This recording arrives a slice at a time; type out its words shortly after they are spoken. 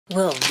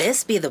Will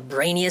this be the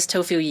brainiest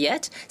tofu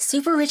yet?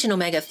 Super rich in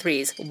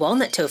omega-3s,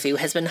 walnut tofu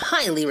has been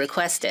highly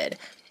requested.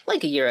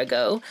 Like a year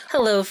ago.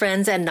 Hello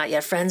friends and not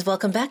yet friends,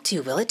 welcome back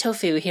to Will It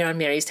Tofu here on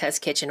Mary's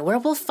Test Kitchen, where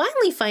we'll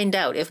finally find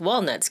out if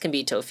walnuts can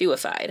be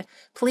tofu-ified.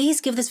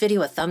 Please give this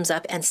video a thumbs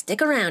up and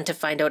stick around to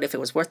find out if it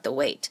was worth the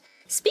wait.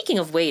 Speaking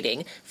of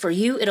waiting, for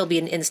you it'll be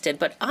an instant,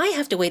 but I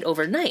have to wait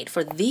overnight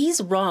for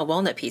these raw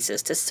walnut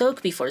pieces to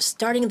soak before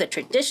starting the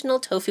traditional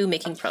tofu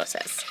making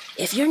process.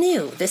 If you're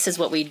new, this is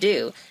what we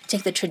do.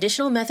 Take the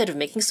traditional method of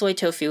making soy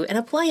tofu and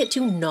apply it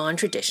to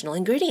non-traditional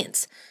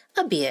ingredients.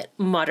 A bit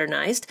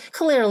modernized.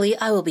 Clearly,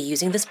 I will be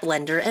using this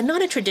blender and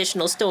not a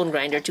traditional stone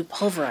grinder to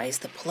pulverize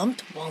the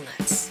plumped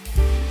walnuts.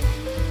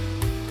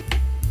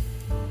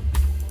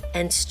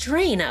 And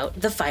strain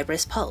out the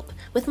fibrous pulp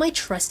with my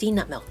trusty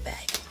nut milk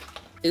bag.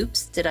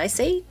 Oops, did I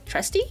say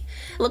trusty?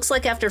 Looks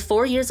like after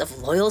 4 years of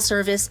loyal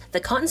service,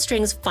 the cotton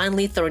string's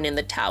finally thrown in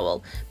the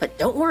towel. But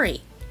don't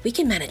worry, we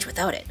can manage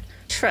without it.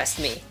 Trust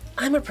me,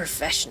 I'm a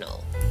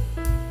professional.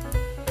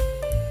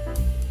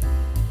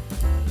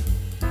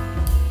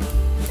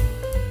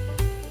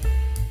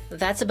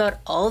 That's about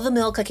all the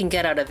milk I can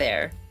get out of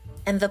there.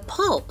 And the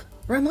pulp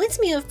reminds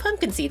me of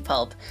pumpkin seed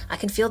pulp. I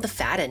can feel the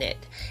fat in it.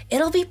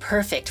 It'll be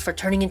perfect for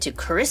turning into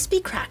crispy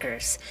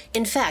crackers.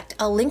 In fact,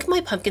 I'll link my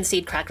pumpkin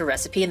seed cracker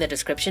recipe in the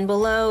description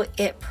below.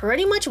 It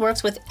pretty much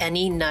works with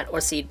any nut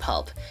or seed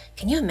pulp.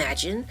 Can you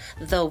imagine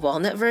the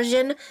walnut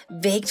version,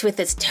 baked with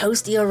its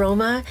toasty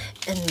aroma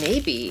and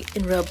maybe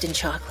enrobed in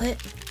chocolate?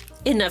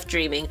 Enough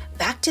dreaming,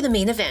 back to the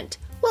main event,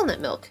 walnut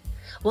milk.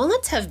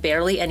 Walnuts have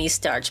barely any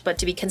starch, but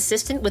to be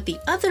consistent with the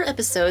other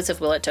episodes of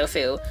Will It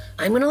Tofu,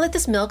 I'm gonna let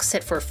this milk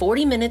sit for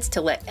 40 minutes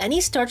to let any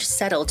starch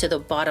settle to the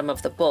bottom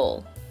of the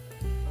bowl.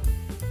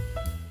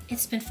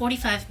 It's been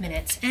 45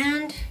 minutes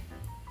and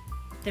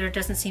there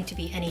doesn't seem to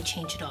be any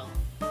change at all.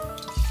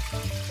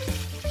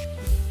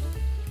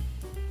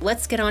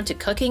 Let's get on to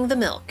cooking the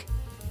milk.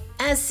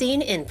 As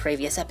seen in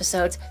previous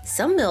episodes,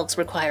 some milks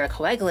require a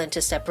coagulant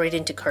to separate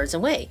into curds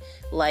and whey,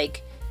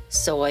 like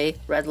soy,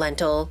 red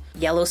lentil,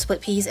 yellow split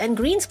peas, and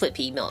green split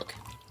pea milk.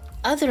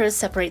 Others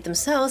separate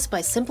themselves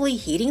by simply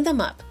heating them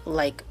up,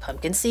 like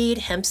pumpkin seed,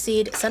 hemp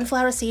seed,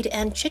 sunflower seed,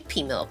 and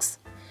chickpea milks.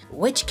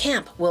 Which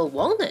camp will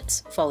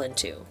walnuts fall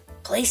into?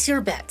 Place your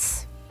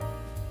bets.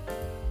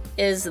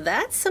 Is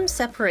that some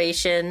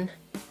separation?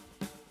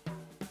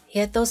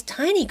 Yet those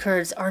tiny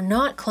curds are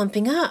not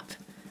clumping up.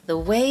 The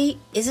whey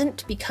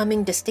isn't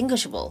becoming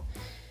distinguishable.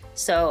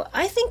 So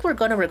I think we're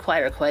going to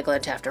require a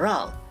coagulant after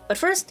all. But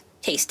first,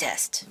 taste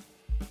test.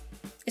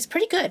 It's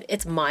pretty good.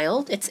 It's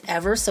mild, it's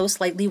ever so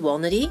slightly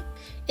walnutty.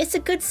 It's a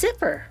good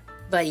sipper.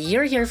 But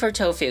you're here for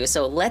tofu,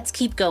 so let's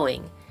keep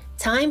going.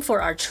 Time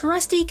for our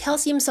trusty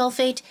calcium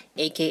sulfate,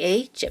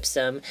 aka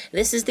gypsum.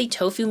 This is the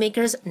tofu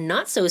maker's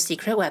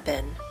not-so-secret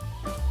weapon.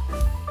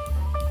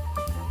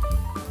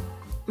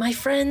 My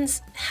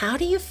friends, how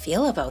do you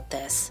feel about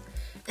this?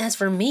 As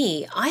for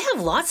me, I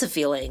have lots of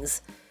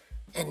feelings,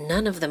 and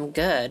none of them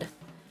good.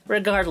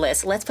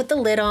 Regardless, let's put the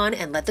lid on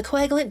and let the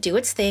coagulant do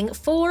its thing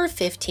for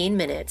 15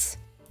 minutes.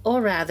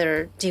 Or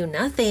rather, do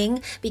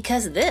nothing,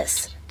 because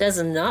this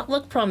does not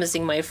look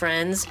promising, my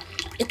friends.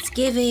 It's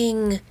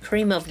giving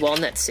cream of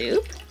walnut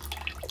soup?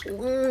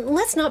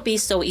 Let's not be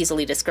so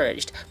easily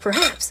discouraged.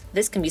 Perhaps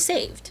this can be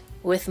saved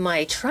with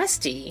my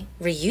trusty,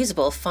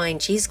 reusable fine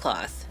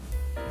cheesecloth.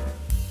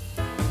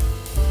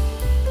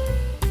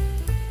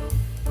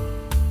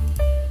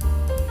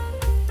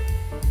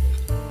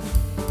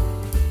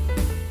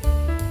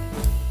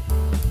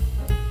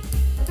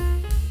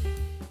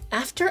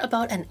 After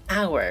about an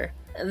hour,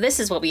 this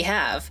is what we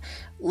have.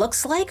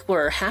 Looks like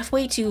we're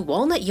halfway to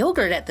walnut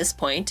yogurt at this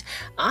point.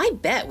 I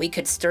bet we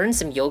could stir in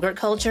some yogurt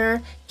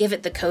culture, give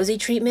it the cozy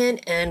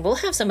treatment, and we'll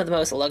have some of the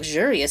most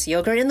luxurious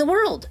yogurt in the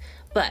world.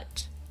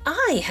 But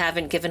I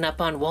haven't given up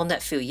on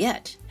walnut foo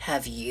yet.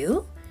 Have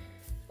you?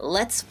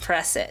 Let's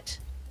press it.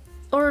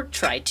 Or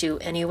try to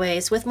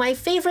anyways, with my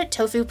favorite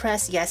tofu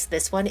press. Yes,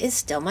 this one is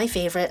still my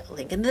favorite.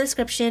 Link in the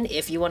description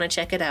if you want to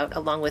check it out,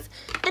 along with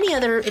any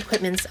other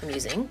equipments I'm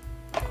using.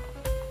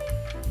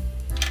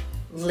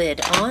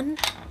 Lid on.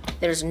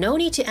 There's no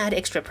need to add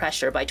extra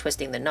pressure by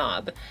twisting the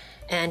knob,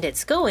 and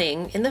it's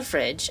going in the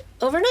fridge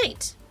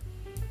overnight.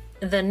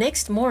 The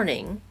next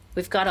morning,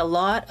 we've got a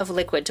lot of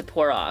liquid to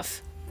pour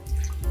off.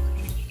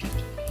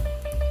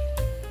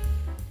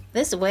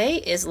 This whey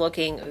is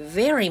looking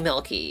very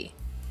milky.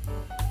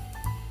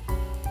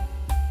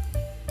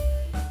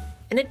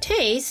 And it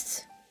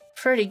tastes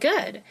pretty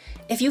good.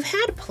 If you've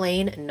had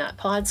plain nut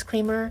pods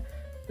creamer,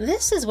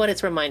 this is what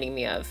it's reminding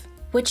me of.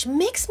 Which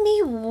makes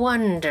me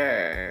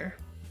wonder.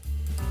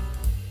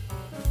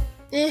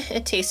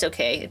 It tastes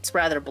okay. It's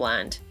rather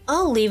bland.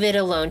 I'll leave it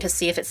alone to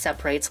see if it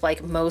separates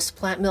like most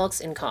plant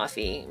milks in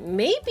coffee.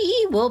 Maybe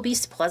we'll be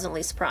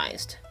pleasantly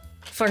surprised.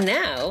 For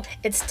now,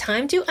 it's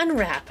time to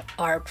unwrap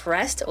our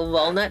pressed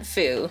walnut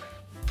foo.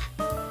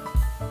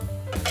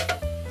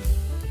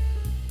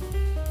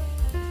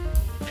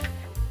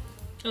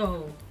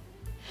 Oh,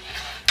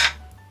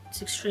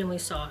 it's extremely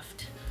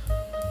soft.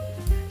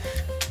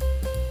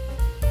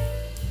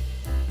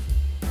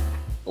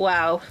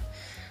 Wow,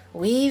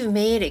 we've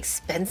made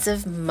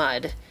expensive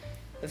mud.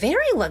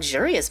 Very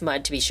luxurious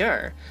mud, to be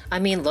sure. I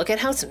mean, look at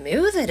how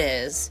smooth it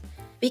is.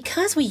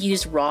 Because we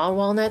used raw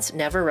walnuts,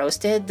 never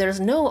roasted, there's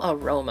no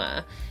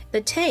aroma.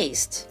 The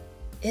taste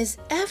is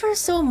ever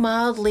so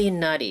mildly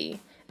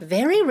nutty.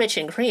 Very rich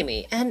and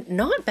creamy, and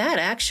not bad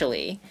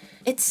actually.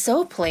 It's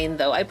so plain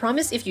though. I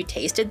promise if you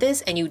tasted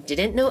this and you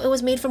didn't know it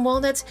was made from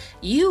walnuts,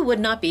 you would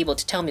not be able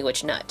to tell me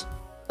which nut.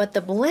 But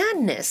the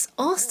blandness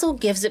also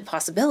gives it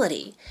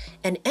possibility.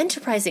 An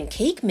enterprising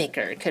cake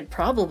maker could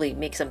probably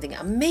make something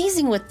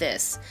amazing with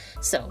this.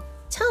 So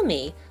tell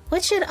me,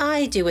 what should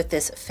I do with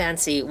this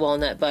fancy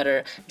walnut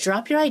butter?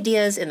 Drop your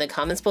ideas in the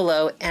comments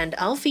below and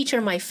I'll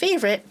feature my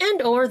favorite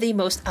and or the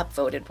most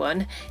upvoted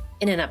one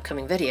in an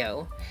upcoming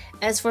video.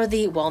 As for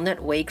the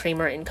walnut whey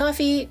creamer in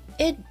coffee,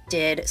 it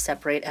did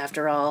separate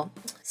after all.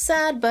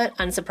 Sad but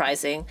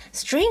unsurprising.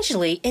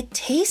 Strangely, it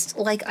tastes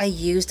like I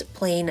used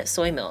plain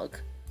soy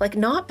milk. Like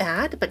not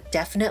bad, but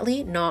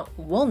definitely not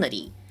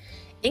walnutty.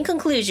 In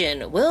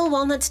conclusion, will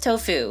walnuts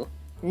tofu?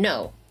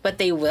 No, but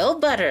they will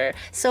butter,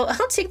 so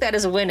I'll take that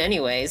as a win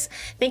anyways.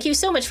 Thank you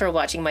so much for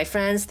watching, my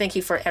friends. Thank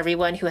you for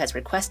everyone who has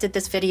requested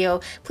this video.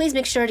 Please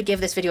make sure to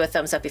give this video a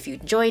thumbs up if you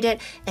enjoyed it.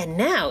 And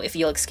now, if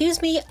you'll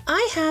excuse me,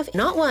 I have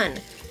not one,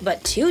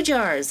 but 2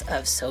 jars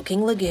of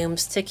soaking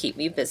legumes to keep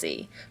me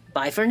busy.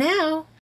 Bye for now.